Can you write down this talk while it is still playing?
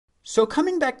So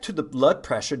coming back to the blood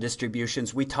pressure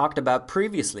distributions we talked about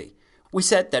previously, we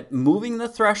said that moving the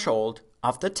threshold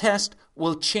of the test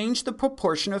will change the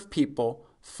proportion of people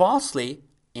falsely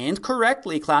and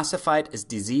correctly classified as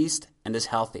diseased and as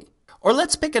healthy. Or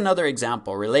let's pick another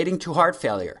example relating to heart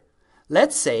failure.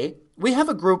 Let's say we have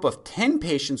a group of 10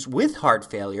 patients with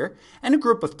heart failure and a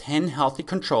group of 10 healthy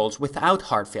controls without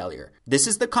heart failure. This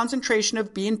is the concentration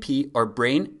of BNP, or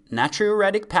brain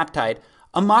natriuretic peptide,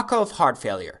 a marker of heart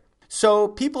failure. So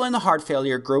people in the heart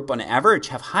failure group on average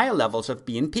have higher levels of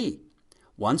BNP.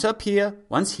 One's up here,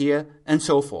 one's here, and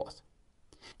so forth.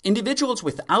 Individuals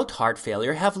without heart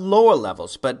failure have lower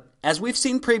levels, but as we've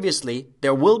seen previously,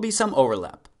 there will be some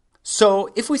overlap. So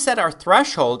if we set our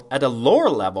threshold at a lower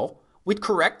level, we'd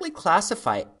correctly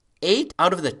classify 8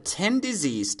 out of the 10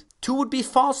 diseased, 2 would be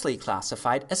falsely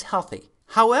classified as healthy.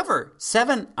 However,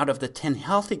 7 out of the 10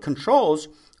 healthy controls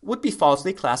would be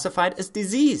falsely classified as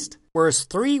diseased, whereas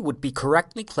 3 would be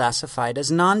correctly classified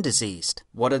as non-diseased.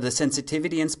 What are the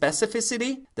sensitivity and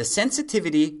specificity? The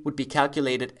sensitivity would be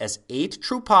calculated as 8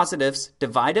 true positives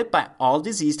divided by all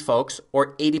diseased folks,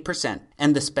 or 80%.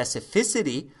 And the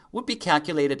specificity would be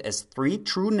calculated as 3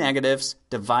 true negatives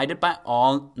divided by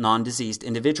all non-diseased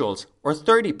individuals, or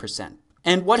 30%.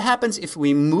 And what happens if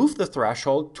we move the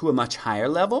threshold to a much higher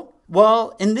level?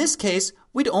 Well, in this case,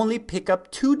 we'd only pick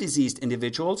up 2 diseased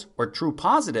individuals, or true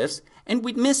positives, and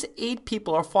we'd miss 8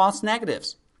 people, or false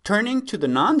negatives. Turning to the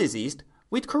non-diseased,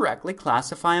 we'd correctly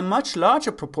classify a much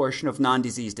larger proportion of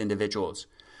non-diseased individuals.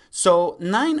 So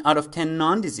 9 out of 10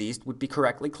 non-diseased would be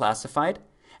correctly classified,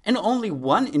 and only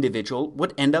 1 individual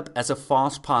would end up as a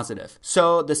false positive.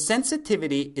 So the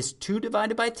sensitivity is 2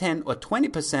 divided by 10, or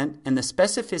 20%, and the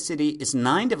specificity is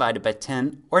 9 divided by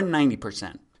 10, or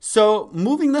 90%. So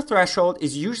moving the threshold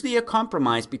is usually a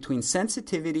compromise between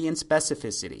sensitivity and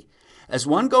specificity. As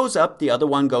one goes up, the other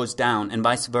one goes down, and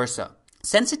vice versa.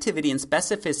 Sensitivity and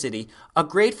specificity are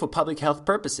great for public health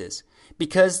purposes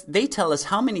because they tell us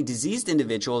how many diseased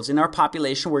individuals in our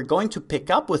population we're going to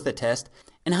pick up with the test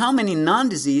and how many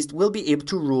non-diseased we'll be able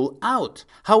to rule out.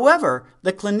 However,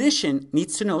 the clinician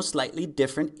needs to know slightly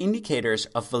different indicators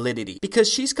of validity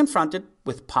because she's confronted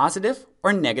with positive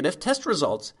or negative test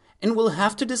results and will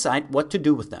have to decide what to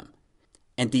do with them.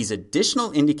 And these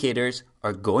additional indicators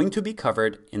are going to be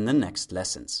covered in the next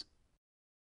lessons.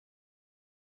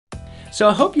 So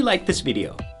I hope you liked this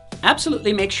video.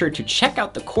 Absolutely make sure to check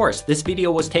out the course this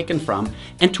video was taken from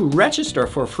and to register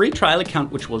for a free trial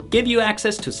account which will give you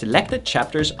access to selected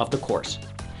chapters of the course.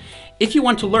 If you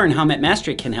want to learn how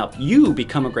MedMastery can help you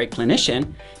become a great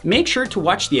clinician, make sure to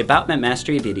watch the About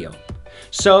MedMastery video.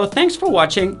 So thanks for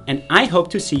watching, and I hope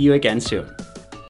to see you again soon.